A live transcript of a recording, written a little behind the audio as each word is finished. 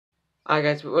Alright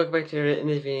guys, welcome back to in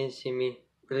this video. You see me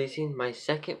releasing my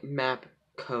second map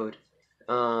code.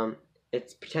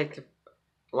 It's Protect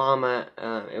Llama.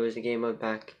 It was a game mode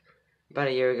back about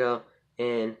a year ago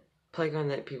and playground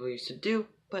that people used to do,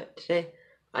 but today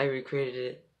I recreated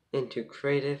it into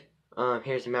creative.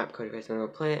 Here's the map code if you guys want to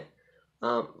go play it.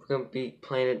 We're gonna be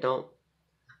playing it. Don't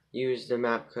use the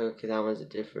map code because that one's a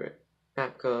different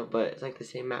map code, but it's like the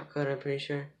same map code, I'm pretty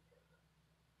sure.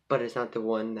 But it's not the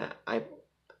one that I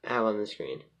have on the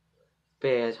screen. But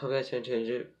yeah guys, hope you guys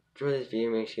enjoy this video.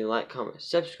 Make sure you like, comment,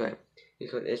 subscribe. Use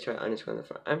code ItsCharlie _ in the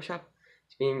front. I'm shop.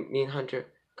 It's me and Hunter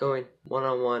going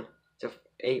one-on-one. It's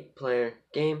a 8-player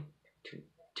game.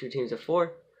 Two teams of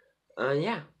 4.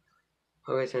 Yeah.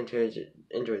 Hope you guys enjoy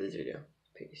this video.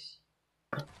 Peace.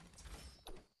 I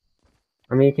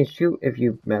mean, you can shoot if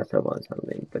you mess up on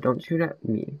something, but don't shoot at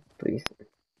me, please.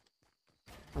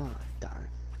 Oh,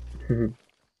 darn.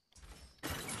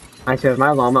 I swear, if my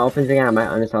llama opens again, I might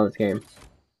uninstall this game.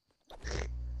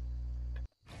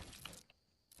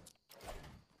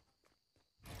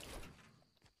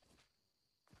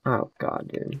 Oh god,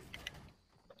 dude.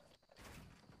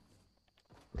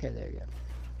 Okay, there you go.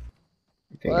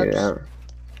 Figure it out.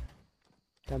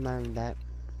 Don't mind that.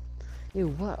 Ew,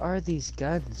 what are these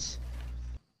guns?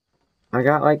 I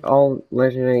got like all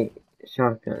legendary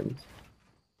shotguns.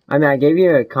 I mean, I gave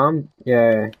you a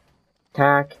your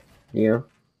tack, you.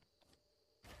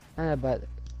 But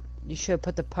you should have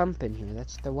put the pump in here.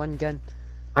 That's the one gun.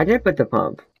 I did put the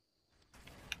pump.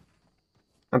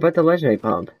 I put the legendary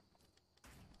pump.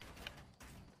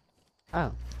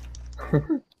 Oh.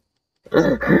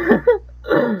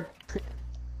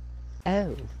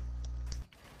 Oh.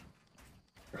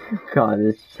 God,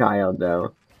 this child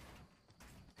though.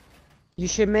 You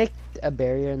should make a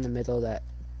barrier in the middle that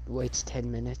waits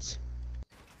 10 minutes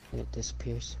and it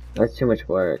disappears. That's too much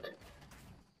work.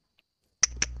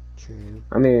 True.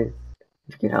 I mean,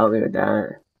 if you can help me with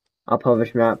that, I'll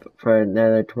publish map for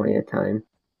another 20th time.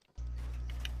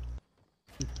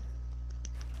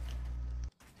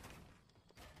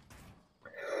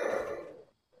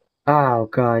 Oh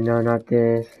god, no, not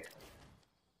this.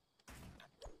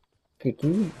 Okay,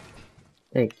 can you?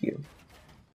 Thank you.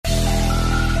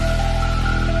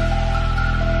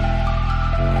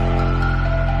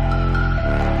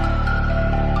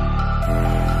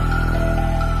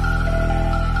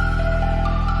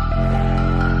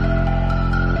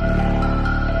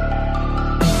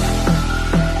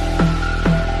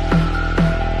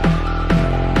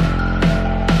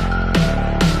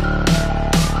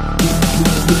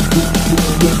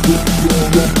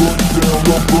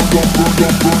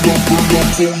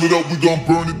 Hold it up, we gon'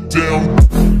 burn it down.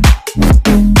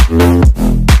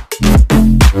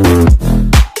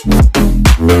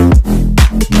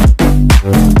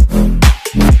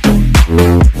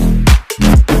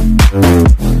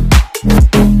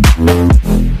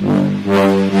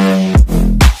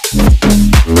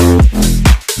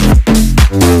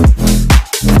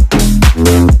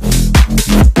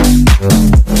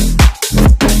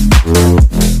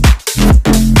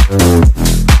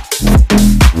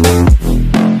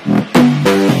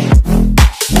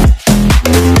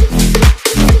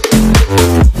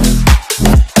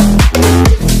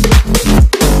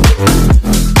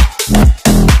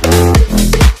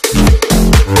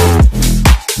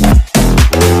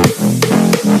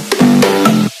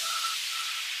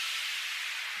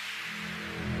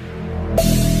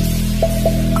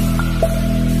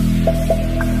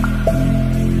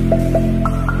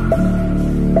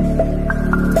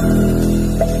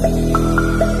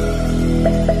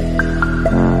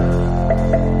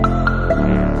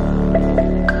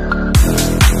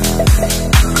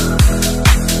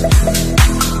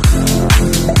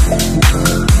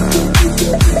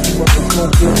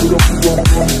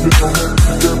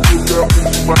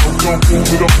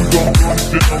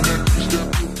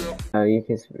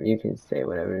 You can say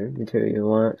whatever material you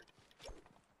want.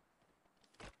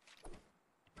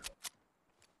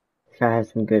 This guy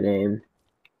has some good aim.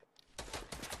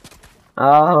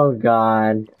 Oh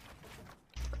god.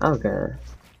 Okay.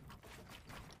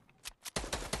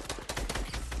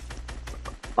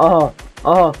 Oh,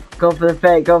 go for the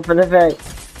fake, go for the fake.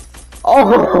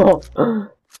 Oh,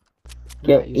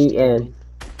 get eaten.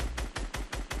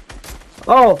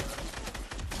 Oh,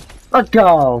 let's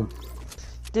go.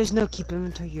 There's no keep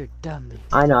inventory, you're dumb. Man.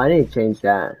 I know, I need to change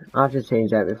that. I'll have to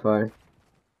change that before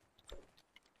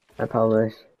I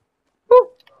publish.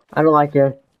 Woo! I don't like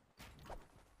it.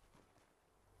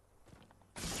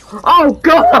 Oh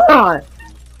god!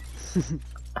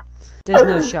 There's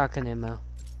no shotgun ammo.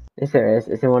 Yes, there is.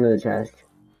 It's in one of the chests.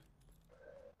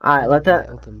 Alright, let that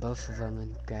open both of them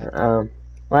and grab them.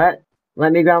 let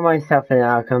Let me grab my stuff and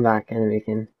I'll come back and we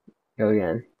can go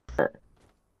again.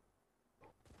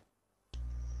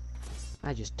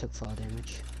 I just took fall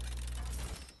damage.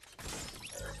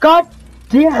 God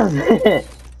damn it!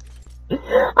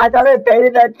 I thought I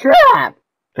baited that trap!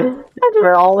 That's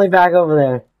we're all the way back over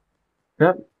there.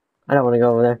 Nope. I don't want to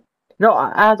go over there. No,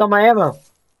 I have all my ammo.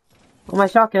 All my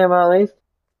shotgun ammo at least.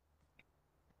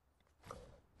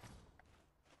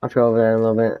 I'll go over there in a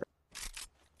little bit.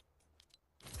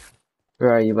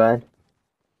 Where are you, bud?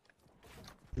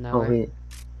 No. Oh,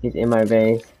 he's in my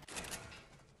base.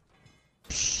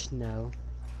 Psh, no.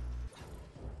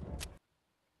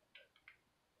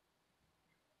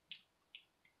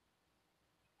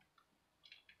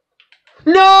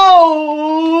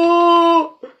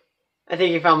 No! I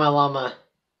think you found my llama.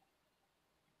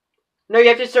 No, you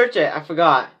have to search it. I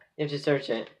forgot. You have to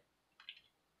search it.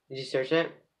 Did you search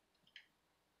it?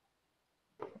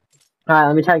 Alright,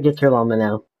 let me try to get your llama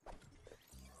now.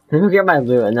 Let me get my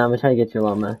loot and now I'm gonna try to get your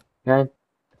llama. Okay?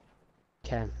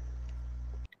 Okay.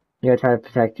 You gotta try to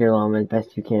protect your llama as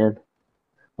best you can.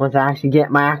 Once I actually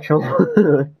get my actual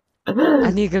loot.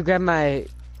 I need to go grab my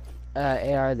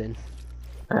AR then.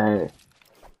 Alright.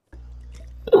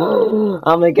 I'm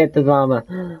gonna get the llama.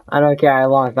 I don't care, I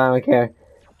lost, I don't care.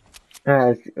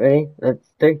 Alright, ready?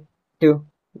 Let's 3, 2,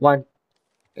 1.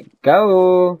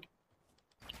 Go!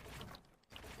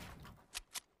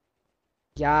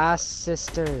 Yeah,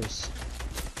 sisters.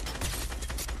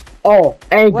 Oh,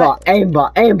 aimbot, What?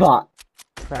 aimbot!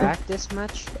 Practice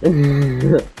much?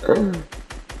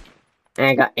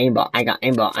 I got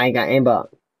aimbot.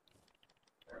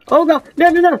 Oh god,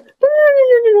 no,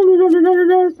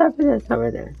 stop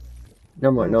right there.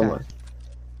 No more.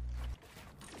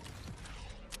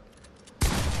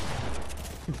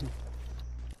 Okay.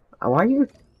 Why are you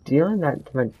dealing that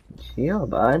to my shield,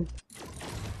 bud?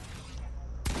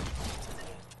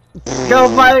 Go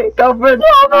for llama! Go for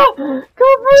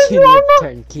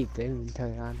llama! Keep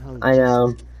inventory on. Holy I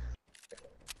know.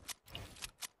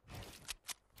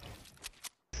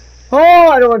 Oh,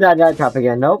 I don't want to die that trap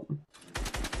again. Nope.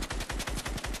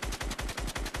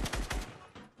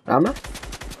 Llama?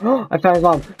 Oh, I found his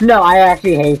llama. No, I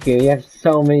actually hate you. You have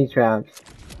so many traps.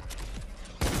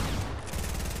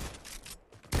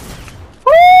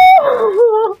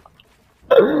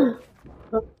 Oh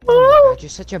my god, you're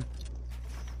such a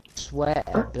sweat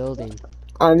at building.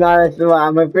 I'm not a sweat.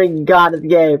 I'm a freaking god of the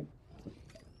game.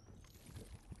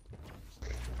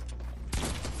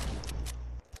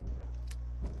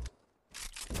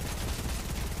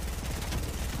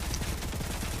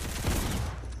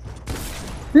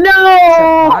 No!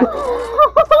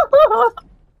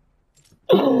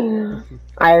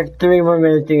 I have 3 more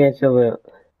minutes to get your loot.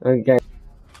 Okay.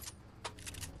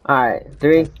 Alright,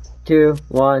 3, 2,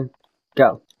 1,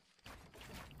 go.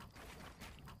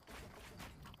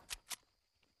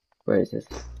 Where is this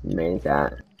main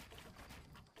at?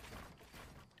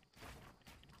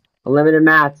 Unlimited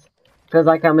mats. Feels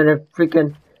like I'm in a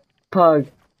freaking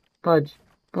pudge. Where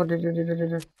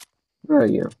are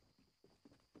you?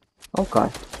 Oh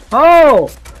god. Oh!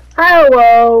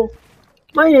 Hello!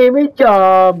 My name is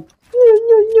Tom.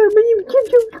 My name is Tom.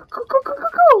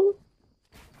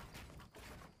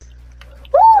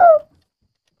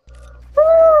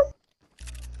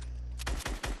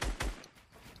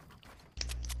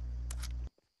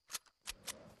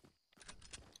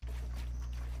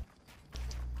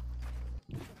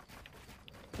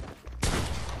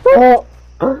 Oh!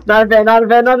 Not a fan.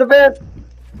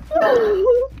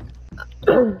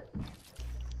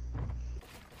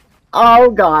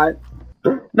 Oh god.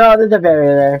 No, there's a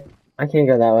barrier there. I can't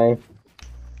go that way.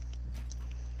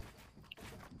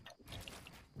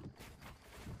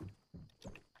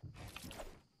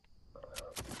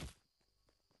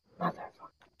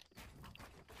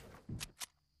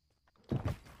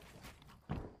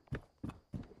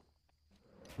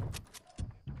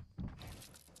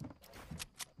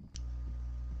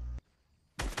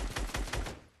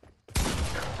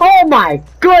 Oh my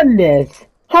goodness!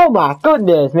 Oh my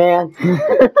goodness, man!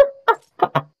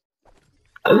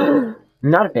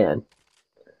 Not a fan.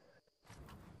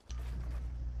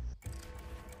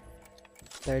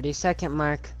 30-second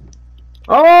mark.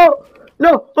 Oh!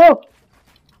 No! Oh!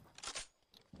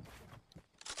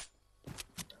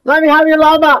 Let me have your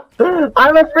llama!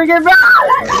 I'm a freaking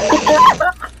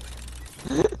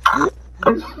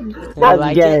That's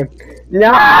like game. it?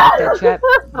 No! Like that trap?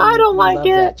 I don't like Love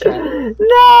it! that trap.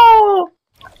 No!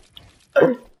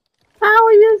 How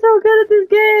are you so good at this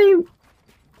game?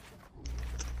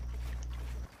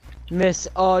 Miss,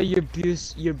 oh, your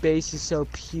base is so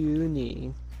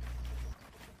puny.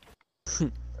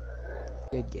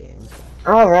 Good game.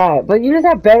 Alright, but you just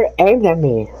have better aim than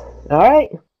me. Alright?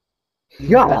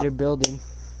 Shut up. Better building.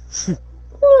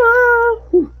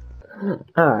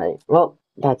 Alright, well,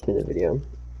 that's been the video.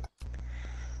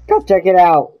 Go check it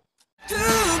out.